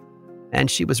well. And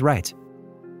she was right.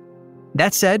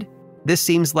 That said, this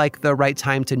seems like the right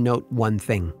time to note one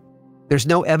thing. There's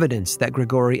no evidence that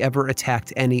Grigory ever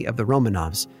attacked any of the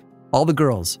Romanovs. All the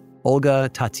girls, Olga,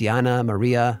 Tatiana,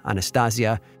 Maria,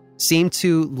 Anastasia, seemed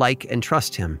to like and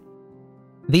trust him.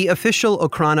 The official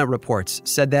Okhrana reports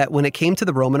said that when it came to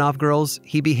the Romanov girls,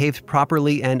 he behaved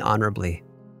properly and honorably.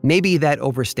 Maybe that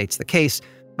overstates the case,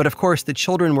 but of course the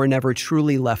children were never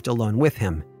truly left alone with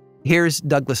him. Here's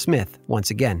Douglas Smith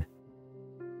once again.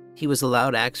 He was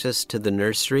allowed access to the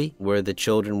nursery where the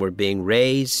children were being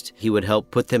raised. He would help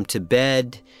put them to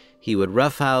bed. He would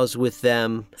roughhouse with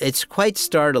them. It's quite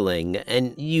startling,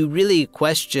 and you really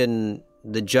question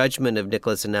the judgment of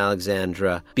Nicholas and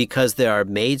Alexandra because there are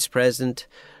maids present,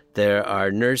 there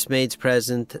are nursemaids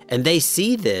present, and they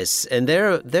see this, and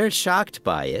they're shocked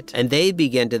by it, and they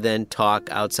begin to then talk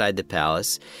outside the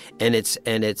palace, and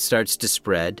it starts to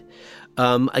spread.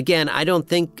 Again, I don't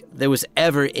think there was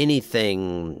ever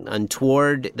anything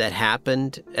untoward that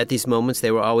happened at these moments. They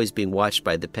were always being watched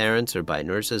by the parents or by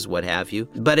nurses, what have you.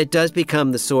 But it does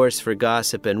become the source for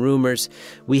gossip and rumors.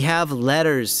 We have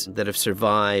letters that have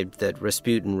survived that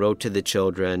Rasputin wrote to the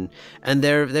children, and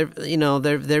they're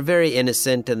very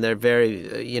innocent, and they're very,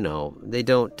 they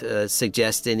don't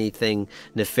suggest anything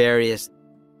nefarious.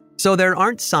 So there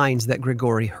aren't signs that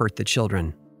Grigory hurt the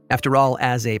children. After all,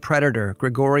 as a predator,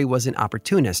 Grigory was an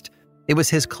opportunist. It was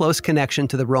his close connection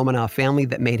to the Romanov family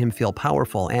that made him feel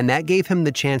powerful, and that gave him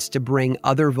the chance to bring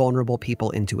other vulnerable people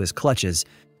into his clutches.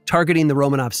 Targeting the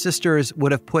Romanov sisters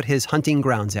would have put his hunting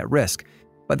grounds at risk,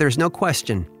 but there's no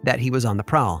question that he was on the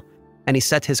prowl, and he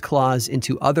set his claws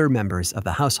into other members of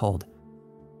the household.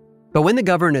 But when the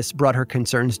governess brought her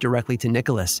concerns directly to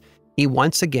Nicholas, he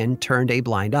once again turned a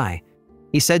blind eye.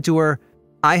 He said to her,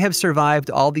 "I have survived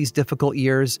all these difficult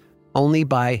years only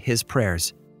by his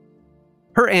prayers."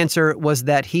 Her answer was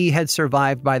that he had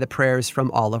survived by the prayers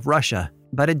from all of Russia,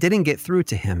 but it didn't get through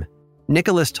to him.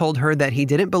 Nicholas told her that he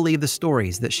didn't believe the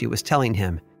stories that she was telling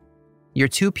him. "You're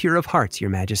too pure of heart,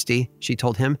 Your Majesty," she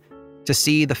told him, "to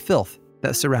see the filth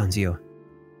that surrounds you."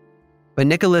 But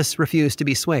Nicholas refused to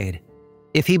be swayed.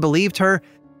 If he believed her,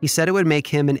 he said it would make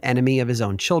him an enemy of his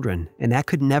own children, and that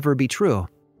could never be true.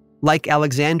 Like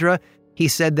Alexandra, he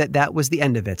said that was the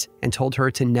end of it and told her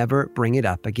to never bring it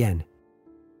up again.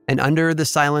 And under the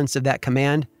silence of that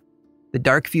command, the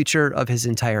dark future of his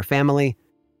entire family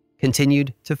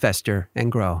continued to fester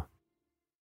and grow.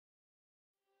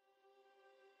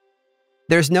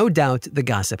 There's no doubt the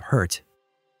gossip hurt.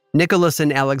 Nicholas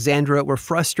and Alexandra were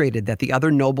frustrated that the other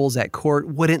nobles at court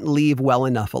wouldn't leave well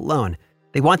enough alone.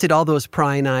 They wanted all those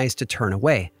prying eyes to turn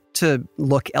away, to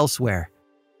look elsewhere.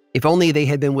 If only they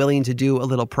had been willing to do a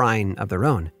little prying of their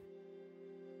own.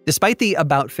 Despite the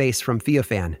about-face from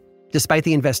Feofan, despite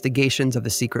the investigations of the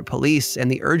secret police and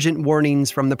the urgent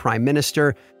warnings from the prime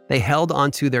minister, they held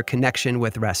onto their connection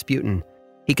with Rasputin.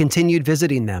 He continued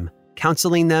visiting them,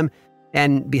 counseling them,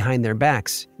 and behind their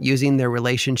backs, using their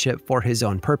relationship for his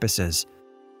own purposes.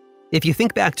 If you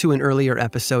think back to an earlier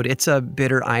episode, it's a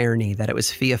bitter irony that it was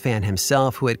Feofan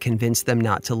himself who had convinced them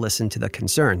not to listen to the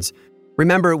concerns.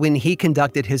 Remember, when he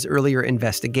conducted his earlier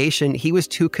investigation, he was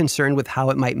too concerned with how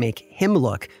it might make him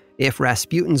look if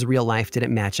Rasputin's real life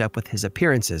didn't match up with his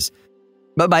appearances.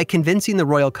 But by convincing the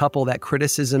royal couple that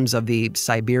criticisms of the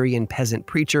Siberian peasant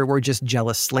preacher were just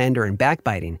jealous slander and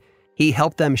backbiting, he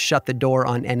helped them shut the door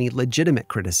on any legitimate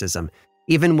criticism,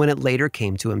 even when it later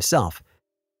came to himself.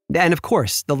 And of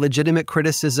course, the legitimate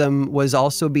criticism was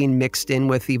also being mixed in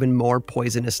with even more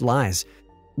poisonous lies.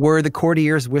 Were the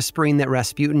courtiers whispering that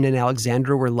Rasputin and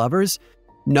Alexandra were lovers?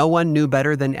 No one knew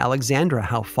better than Alexandra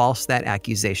how false that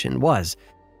accusation was.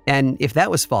 And if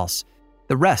that was false,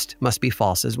 the rest must be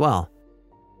false as well.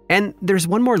 And there's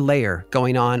one more layer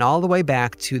going on all the way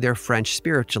back to their French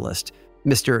spiritualist,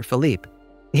 Mr. Philippe.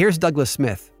 Here's Douglas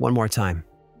Smith one more time.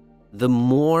 The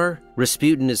more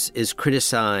Rasputin is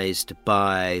criticized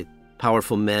by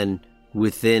powerful men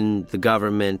within the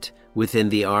government, within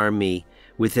the army,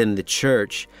 within the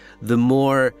church, the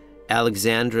more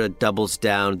Alexandra doubles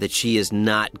down that she is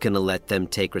not going to let them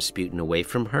take Rasputin away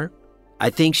from her. I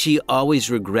think she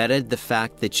always regretted the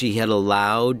fact that she had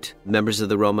allowed members of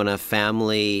the Romanov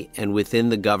family and within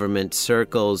the government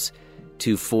circles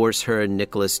to force her and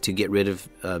Nicholas to get rid of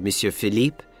Monsieur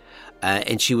Philippe.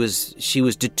 And she was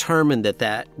determined that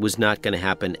that was not going to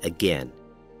happen again.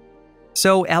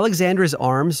 So Alexandra's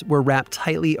arms were wrapped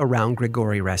tightly around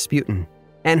Grigory Rasputin.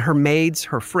 And her maids,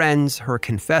 her friends, her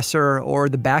confessor, or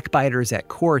the backbiters at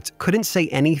court couldn't say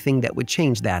anything that would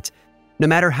change that, no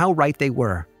matter how right they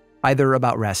were, either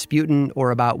about Rasputin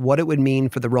or about what it would mean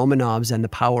for the Romanovs and the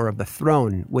power of the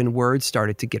throne when word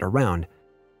started to get around.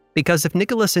 Because if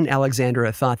Nicholas and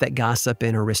Alexandra thought that gossip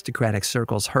in aristocratic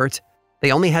circles hurt,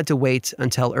 they only had to wait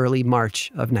until early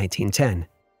March of 1910.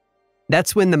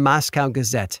 That's when the Moscow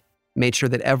Gazette made sure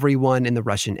that everyone in the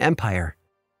Russian Empire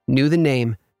knew the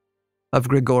name of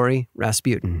Grigory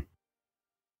Rasputin.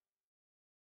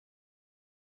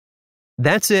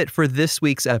 That's it for this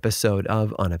week's episode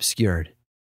of Unobscured.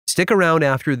 Stick around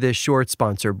after this short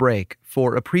sponsor break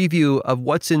for a preview of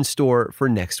what's in store for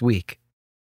next week.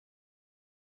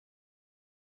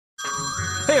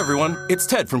 Hey everyone, it's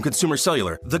Ted from Consumer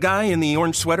Cellular, the guy in the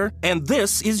orange sweater, and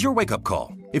this is your wake-up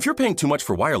call. If you're paying too much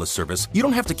for wireless service, you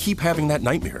don't have to keep having that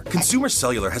nightmare. Consumer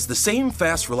Cellular has the same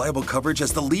fast, reliable coverage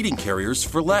as the leading carriers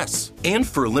for less. And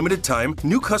for a limited time,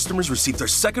 new customers receive their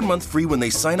second month free when they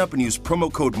sign up and use promo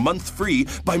code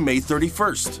MONTHFREE by May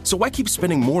 31st. So why keep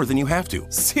spending more than you have to?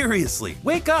 Seriously,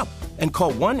 wake up and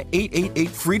call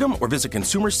 1-888-FREEDOM or visit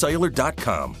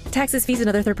consumercellular.com. Taxes, fees, and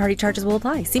other third-party charges will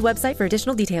apply. See website for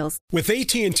additional details. With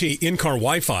AT&T in-car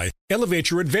Wi-Fi,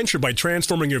 elevate your adventure by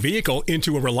transforming your vehicle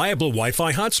into a reliable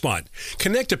Wi-Fi hotspot.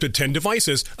 Connect up to 10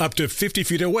 devices up to 50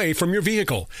 feet away from your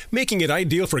vehicle, making it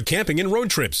ideal for camping and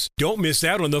road trips. Don't miss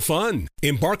out on the fun.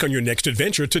 Embark on your next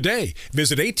adventure today.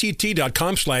 Visit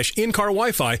att.com/in-car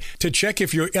Wi-Fi to check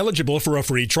if you're eligible for a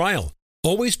free trial.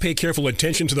 Always pay careful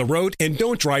attention to the road and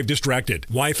don't drive distracted.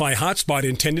 Wi-Fi hotspot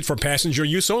intended for passenger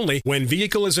use only when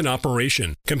vehicle is in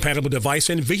operation. Compatible device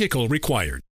and vehicle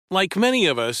required. Like many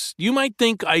of us, you might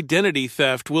think identity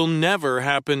theft will never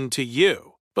happen to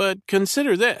you. But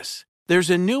consider this. There's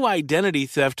a new identity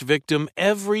theft victim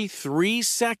every 3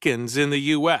 seconds in the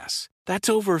U.S. That's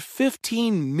over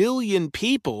 15 million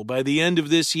people by the end of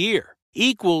this year,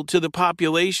 equal to the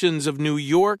populations of New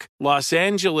York, Los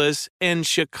Angeles, and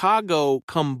Chicago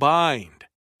combined.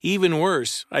 Even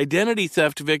worse, identity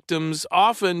theft victims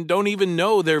often don't even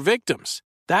know they're victims.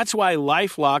 That's why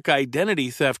LifeLock Identity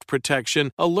Theft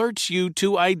Protection alerts you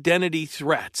to identity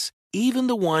threats, even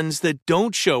the ones that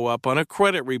don't show up on a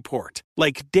credit report,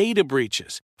 like data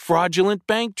breaches, fraudulent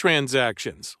bank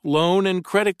transactions, loan and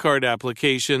credit card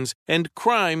applications, and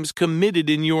crimes committed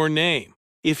in your name.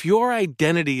 If your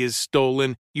identity is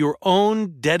stolen, your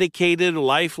own dedicated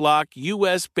LifeLock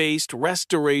U.S.-based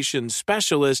restoration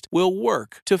specialist will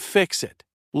work to fix it.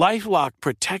 LifeLock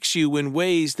protects you in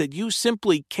ways that you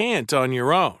simply can't on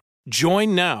your own.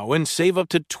 Join now and save up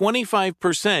to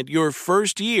 25% your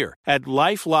first year at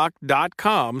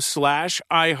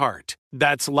LifeLock.com/iHeart.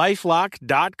 That's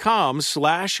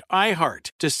LifeLock.com/iHeart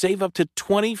to save up to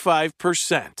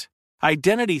 25%.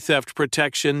 Identity theft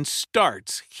protection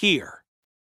starts here.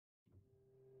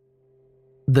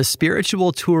 The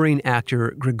spiritual touring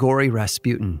actor Grigory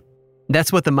Rasputin.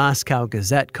 That's what the Moscow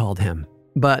Gazette called him.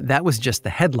 But that was just the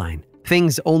headline.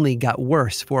 Things only got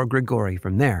worse for Grigory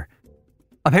from there.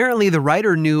 Apparently, the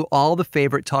writer knew all the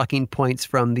favorite talking points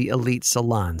from the elite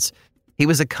salons. He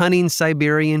was a cunning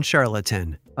Siberian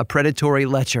charlatan, a predatory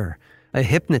lecher, a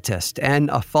hypnotist, and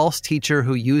a false teacher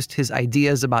who used his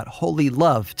ideas about holy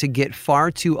love to get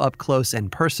far too up close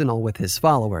and personal with his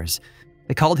followers.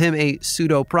 They called him a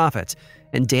pseudo-prophet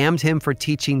and damned him for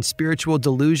teaching spiritual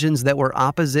delusions that were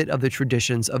opposite of the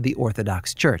traditions of the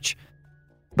Orthodox Church.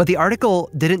 But the article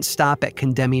didn't stop at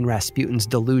condemning Rasputin's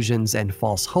delusions and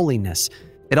false holiness.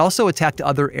 It also attacked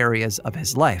other areas of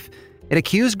his life. It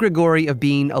accused Grigory of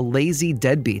being a lazy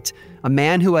deadbeat, a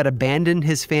man who had abandoned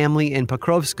his family in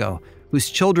Pokrovskoe, whose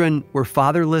children were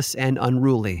fatherless and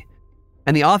unruly.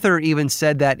 And the author even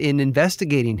said that in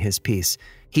investigating his piece,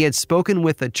 he had spoken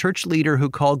with a church leader who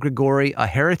called Grigory a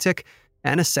heretic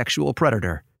and a sexual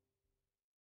predator.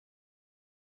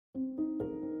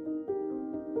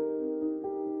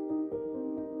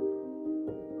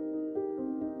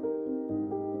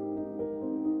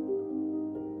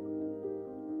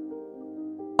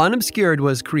 Unobscured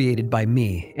was created by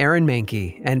me, Aaron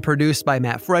Mahnke, and produced by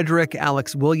Matt Frederick,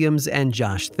 Alex Williams, and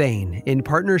Josh Thane in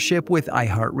partnership with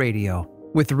iHeartRadio,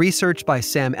 with research by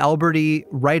Sam Alberti,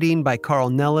 writing by Carl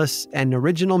Nellis, and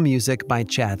original music by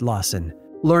Chad Lawson.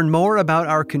 Learn more about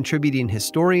our contributing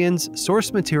historians,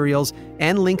 source materials,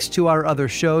 and links to our other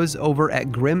shows over at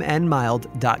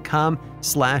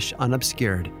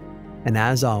grimandmild.com/unobscured. And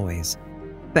as always,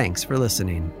 thanks for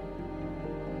listening.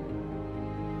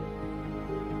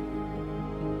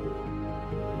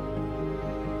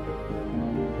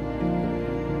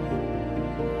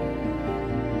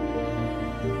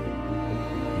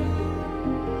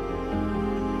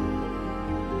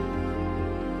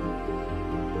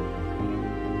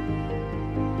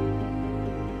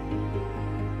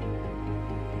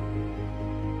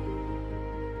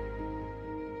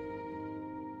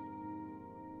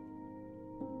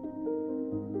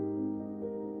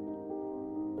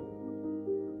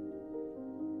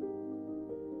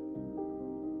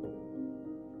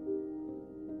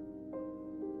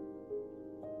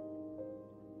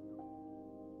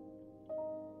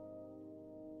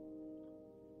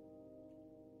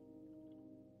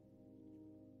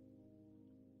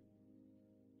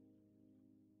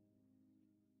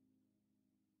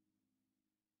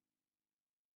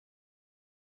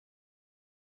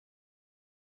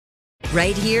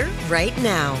 Right here, right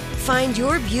now. Find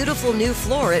your beautiful new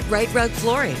floor at Rite Rug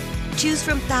Flooring. Choose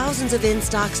from thousands of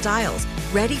in-stock styles,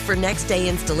 ready for next day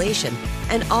installation,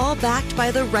 and all backed by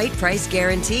the right price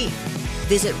guarantee.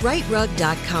 Visit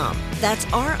riterug.com. That's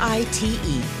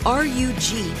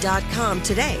RITERUG.com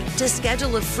today to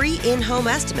schedule a free in-home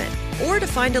estimate or to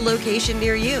find a location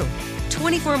near you.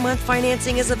 24-month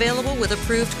financing is available with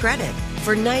approved credit.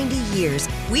 For 90 years,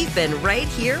 we've been right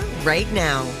here, right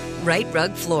now. Rite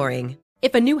Rug Flooring.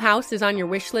 If a new house is on your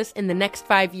wish list in the next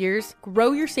 5 years,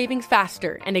 grow your savings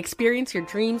faster and experience your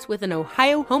dreams with an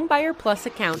Ohio Homebuyer Plus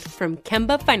account from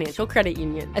Kemba Financial Credit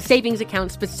Union. A savings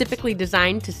account specifically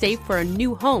designed to save for a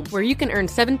new home where you can earn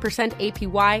 7%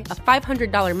 APY, a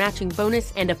 $500 matching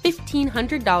bonus, and a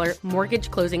 $1,500 mortgage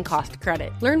closing cost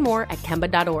credit. Learn more at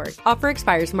Kemba.org. Offer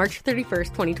expires March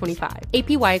 31st, 2025.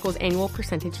 APY equals annual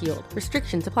percentage yield.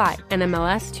 Restrictions apply.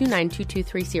 NMLS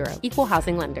 292230. Equal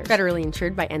housing lender. Federally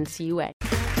insured by NCUA.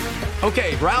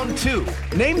 Okay, round two.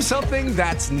 Name something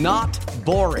that's not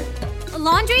boring. A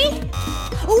laundry?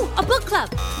 Ooh, a book club.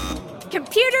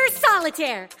 Computer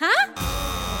solitaire, huh?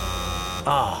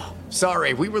 Ah,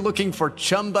 sorry, we were looking for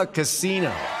Chumba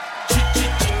Casino.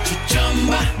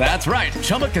 That's right,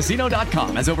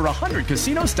 ChumbaCasino.com has over 100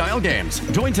 casino-style games.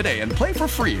 Join today and play for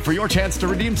free for your chance to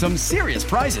redeem some serious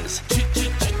prizes.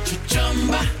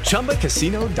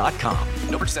 ChumbaCasino.com.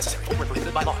 No purchase necessary. Void where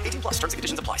prohibited by law. 18+ terms and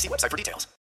conditions apply. See website for details.